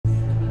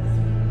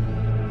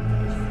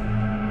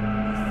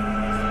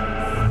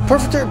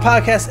Perfect Turd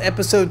Podcast,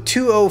 episode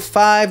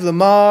 205,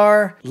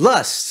 Lamar,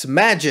 Lust,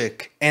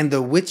 Magic, and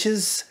the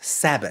Witches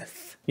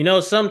Sabbath. You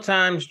know,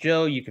 sometimes,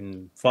 Joe, you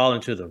can fall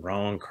into the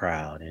wrong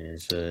crowd, and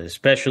it's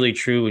especially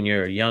true when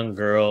you're a young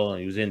girl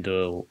who's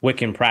into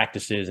Wiccan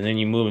practices, and then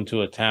you move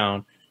into a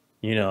town,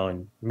 you know,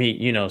 and meet,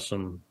 you know,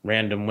 some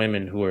random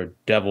women who are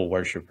devil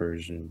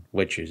worshippers and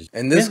witches.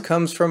 And this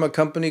comes from a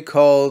company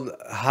called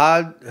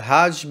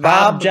Hoj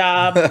Bob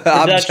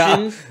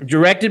Productions,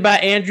 directed by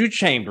Andrew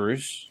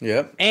Chambers.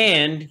 Yep.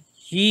 And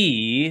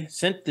he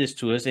sent this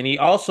to us, and he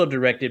also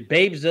directed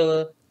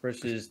Babezilla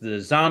versus the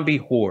Zombie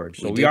Horde.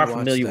 So we are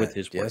familiar with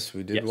his work. Yes,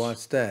 we did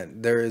watch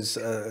that. There is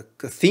a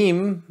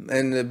theme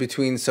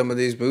between some of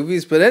these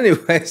movies. But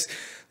anyways,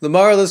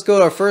 Lamar, let's go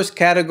to our first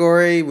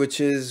category, which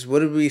is what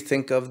did we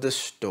think of the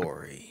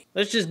story?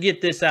 Let's just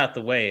get this out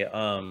the way.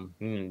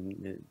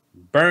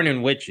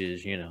 Burning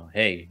witches, you know,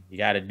 hey, you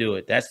got to do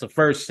it. That's the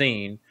first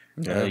scene.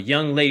 A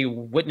young lady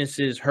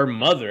witnesses her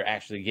mother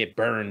actually get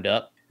burned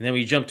up. And then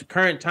we jump to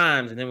current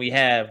times, and then we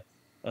have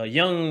a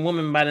young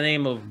woman by the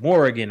name of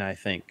Morrigan, I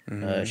think.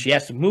 She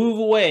has to move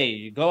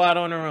away, go out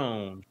on her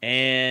own.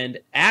 And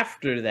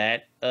after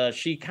that,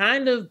 she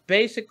kind of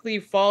basically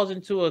falls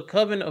into a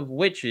coven of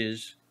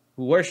witches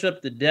who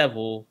worship the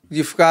devil.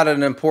 You forgot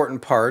an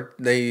important part.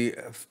 They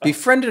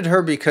befriended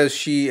her because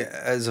she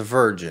is a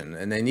virgin,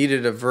 and they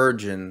needed a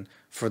virgin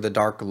for the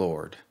Dark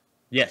Lord.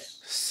 Yes.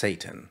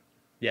 Satan.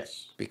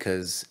 Yes.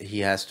 Because he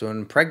has to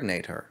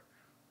impregnate her.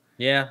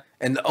 Yeah.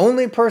 And the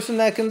only person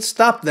that can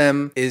stop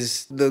them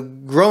is the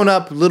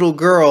grown-up little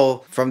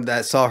girl from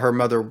that saw her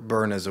mother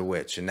burn as a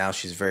witch, and now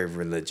she's very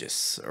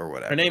religious or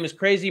whatever. Her name is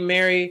Crazy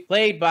Mary,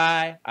 played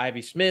by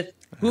Ivy Smith,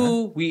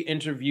 who we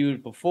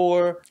interviewed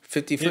before.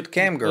 50-foot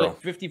cam girl.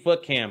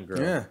 50-foot cam girl.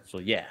 Yeah. So,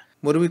 yeah.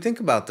 What do we think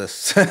about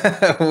this?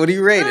 What do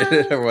you rate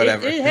it or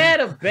whatever? It had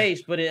a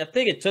base, but I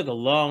think it took a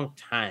long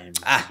time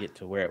to get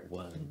to where it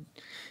was.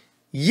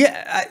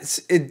 Yeah,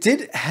 it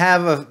did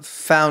have a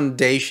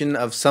foundation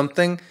of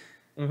something.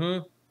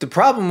 The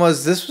problem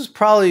was this was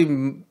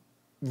probably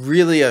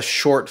really a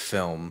short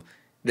film.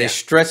 They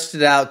stretched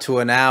it out to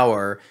an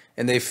hour,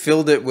 and they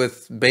filled it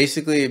with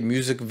basically a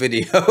music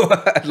video.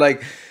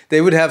 Like, they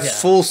would have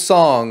full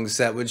songs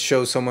that would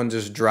show someone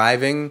just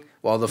driving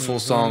while the full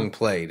song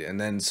played,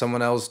 and then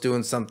someone else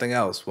doing something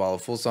else while a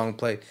full song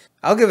played.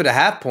 I'll give it a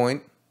half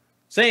point.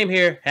 Same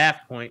here,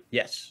 half point,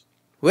 yes.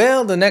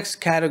 Well, the next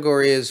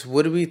category is,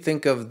 what do we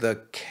think of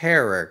the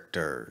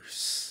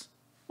characters?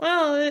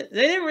 Well, they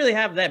didn't really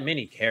have that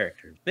many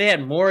characters. They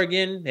had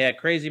Morrigan, they had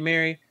Crazy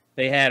Mary,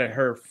 they had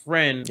her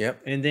friend,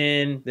 and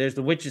then there's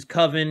the Witches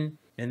Coven,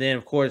 and then,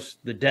 of course,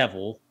 the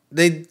devil.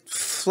 They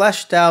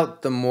fleshed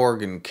out the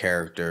Morgan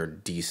character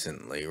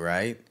decently,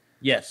 right?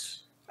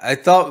 Yes. I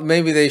thought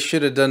maybe they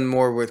should have done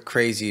more with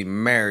Crazy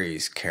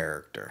Mary's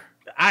character.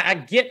 I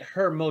get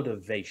her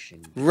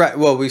motivation. Right.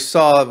 Well, we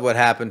saw what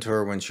happened to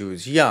her when she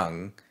was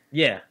young.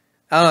 Yeah.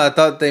 I don't know. I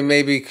thought they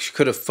maybe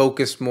could have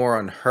focused more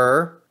on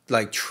her,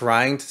 like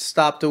trying to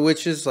stop the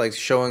witches, like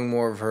showing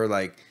more of her,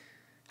 like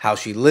how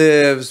she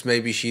lives.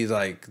 Maybe she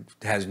like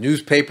has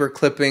newspaper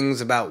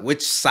clippings about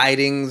witch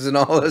sightings and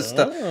all this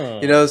stuff.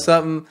 You know,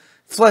 something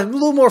a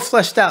little more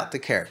fleshed out the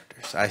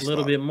characters. A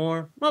little bit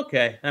more.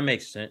 Okay, that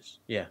makes sense.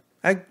 Yeah.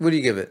 What do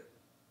you give it?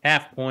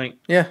 Half point.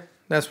 Yeah,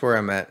 that's where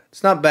I'm at.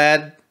 It's not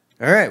bad.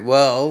 All right.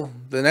 Well,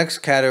 the next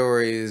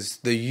category is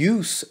the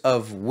use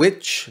of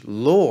witch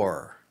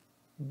lore.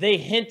 They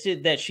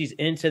hinted that she's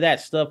into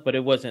that stuff, but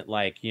it wasn't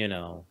like, you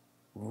know,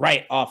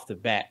 right off the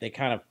bat. They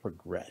kind of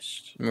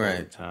progressed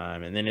over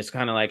time. And then it's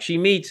kind of like she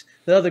meets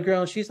the other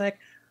girl and she's like,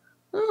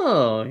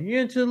 oh,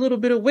 you're into a little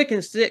bit of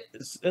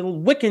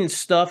Wiccan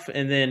stuff.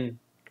 And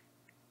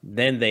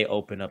then they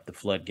open up the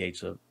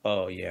floodgates of,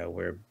 oh, yeah,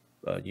 we're,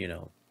 you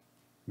know,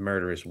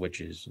 murderous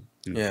witches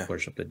who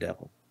worship the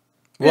devil.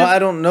 Well, I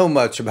don't know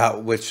much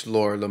about witch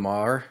lore,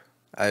 Lamar.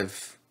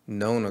 I've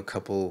known a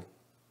couple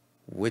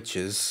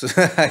witches,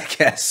 I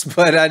guess,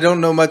 but I don't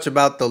know much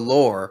about the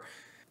lore.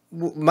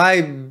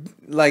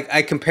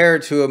 I compare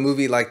it to a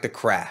movie like The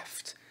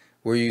Craft,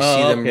 where you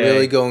see them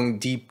really going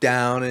deep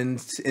down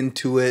and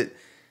into it.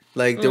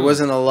 Like there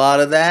wasn't a lot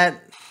of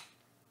that,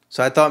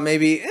 so I thought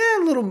maybe a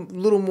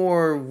little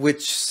more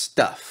witch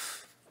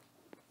stuff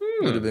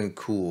would have been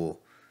cool.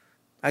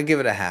 I give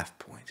it a half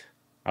point.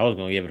 I was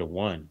gonna give it a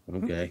 1.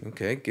 Okay.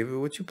 Okay, give it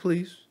what you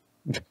please.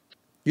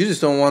 You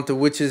just don't want the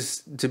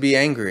witches to be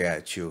angry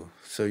at you,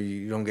 so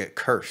you don't get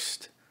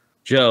cursed.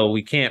 Joe,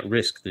 we can't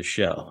risk the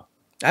show.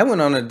 I went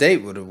on a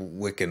date with a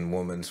Wiccan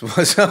woman, so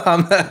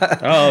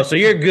so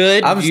you're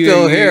good. I'm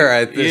still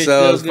here,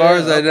 so as far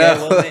as I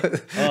know.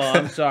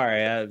 I'm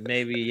sorry.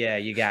 Maybe,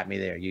 you got me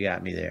there. You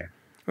got me there.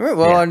 All right,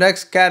 well, our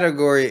next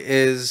category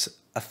is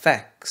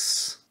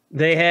effects.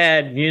 They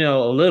had, you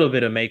know, a little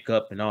bit of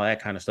makeup and all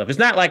that kind of stuff. It's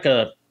not like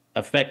a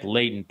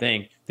effect-laden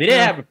thing. They did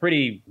have a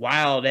pretty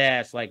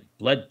wild-ass, like,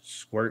 blood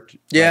squirt.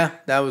 Yeah,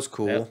 that was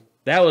cool.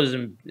 That was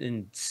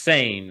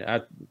insane. I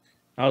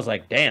was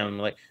like, damn,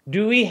 like,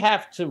 do we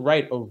have to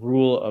write a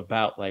rule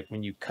about, like,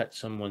 when you cut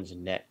someone's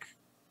neck,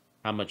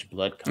 how much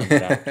blood comes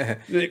out?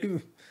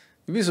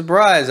 You'd be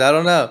surprised. I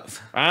don't know.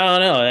 I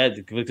don't know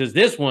because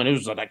this one it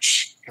was like,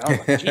 oh,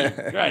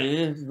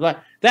 geez, like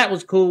that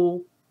was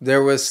cool.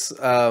 There was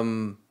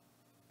a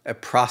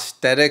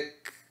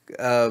prosthetic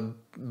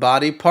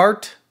body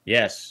part.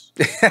 Yes.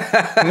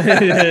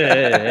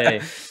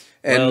 Hey.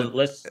 And well,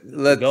 let's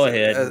go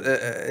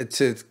ahead.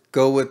 To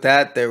go with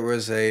that, there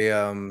was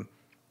a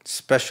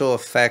special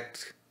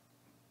effect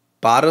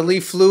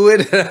bodily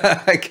fluid,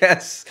 I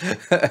guess.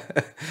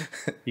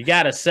 You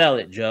gotta sell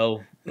it,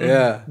 Joe.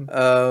 Yeah.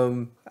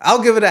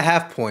 I'll give it a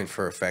half point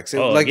for effects.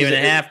 Give it a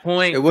half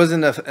point. It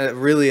wasn't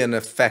really an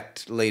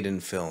effect-laden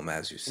film,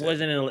 as you said. It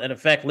wasn't an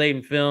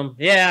effect-laden film.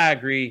 Yeah, I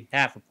agree.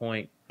 Half a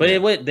point. But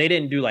they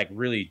didn't do like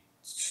really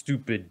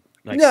stupid.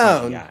 Like,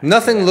 no, CGI.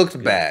 nothing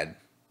looked bad.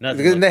 Nothing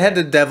because they had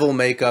the devil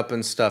makeup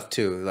and stuff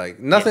too. Like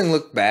nothing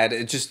looked bad.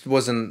 It just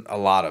wasn't a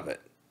lot of it.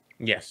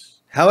 Yes.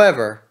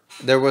 However,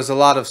 there was a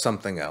lot of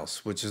something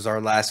else, which is our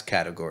last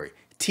category.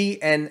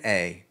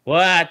 TNA. Well,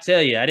 I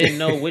tell you, I didn't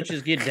know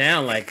witches get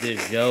down like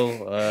this,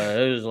 Joe.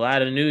 There was a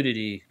lot of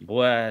nudity.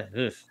 Boy,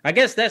 I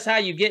guess that's how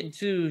you get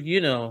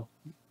into,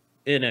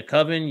 in a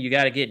coven, you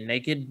got to get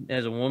naked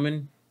as a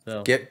woman.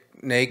 So. Get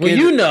naked?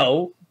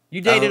 Well, you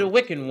dated a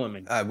Wiccan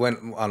woman. I went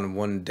on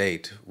one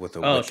date with a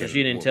Wiccan woman. Oh, so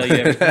she didn't tell you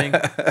everything?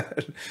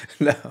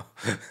 No.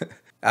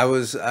 I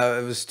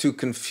was too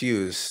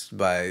confused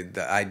by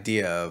the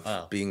idea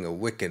of being a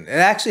Wiccan. It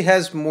actually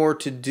has more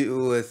to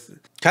do with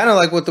kind of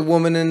like what the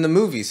woman in the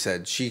movie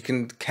said. She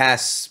can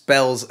cast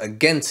spells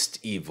against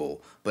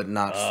evil, but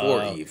not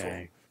for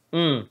evil.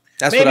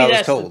 That's what I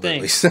was told,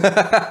 at least.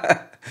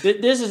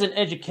 This is an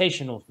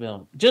educational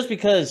film. Just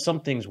because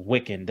something's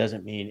Wiccan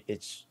doesn't mean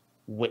it's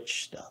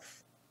witch stuff.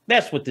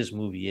 That's what this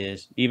movie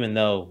is, even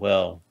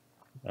though,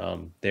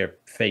 their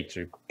fates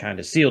are kind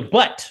of sealed.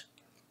 But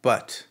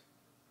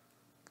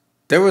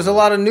there was a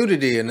lot of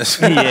nudity in this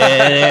film.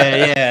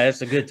 yeah,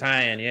 it's a good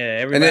tie-in. Yeah,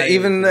 everybody. And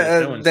even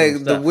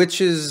the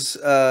witches,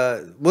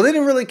 they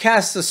didn't really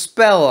cast a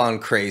spell on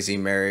Crazy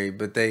Mary,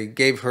 but they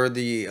gave her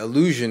the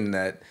illusion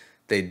that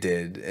they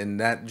did,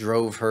 and that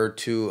drove her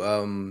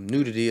to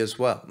nudity as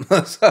well.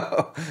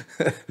 So,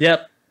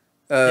 yep.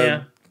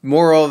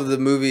 Moral of the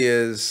movie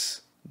is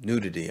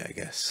nudity, I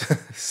guess.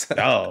 So.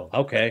 Oh,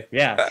 okay.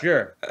 Yeah,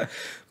 sure.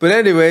 But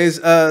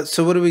anyways,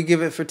 so what do we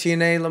give it for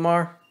TNA,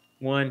 Lamar?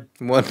 1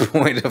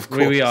 point, of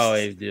course. We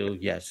always do.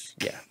 Yes.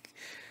 Yeah.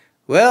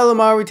 Well,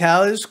 Lamar, we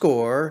tallied the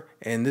score,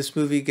 and this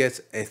movie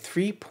gets a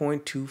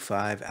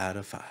 3.25 out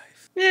of 5.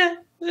 Yeah,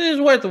 it's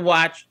worth a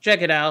watch.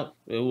 Check it out.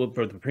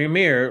 For the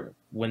premiere,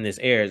 when this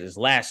airs, is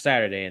last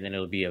Saturday, and then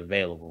it'll be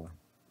available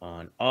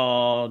on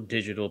all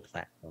digital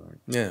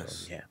platforms. Yes.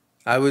 So, yeah.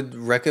 I would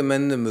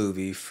recommend the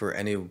movie for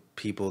any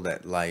people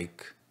that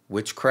like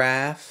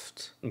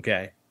witchcraft.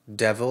 Okay.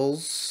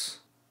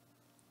 Devils.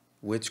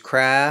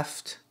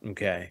 Witchcraft.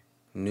 Okay.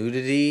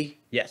 Nudity.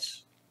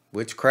 Yes.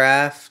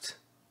 Witchcraft.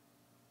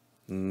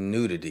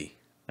 Nudity.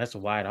 That's a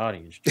wide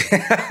audience.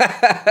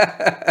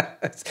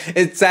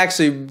 It's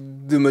actually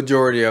the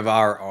majority of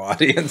our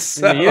audience.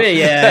 So.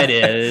 Yeah, it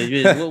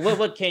is.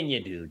 What can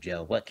you do,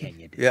 Joe? What can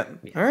you do? Yeah.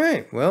 All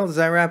right. Well, does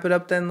that wrap it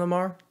up then,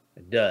 Lamar?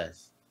 It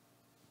does.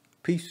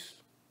 Peace.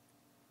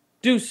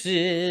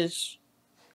 Deuces.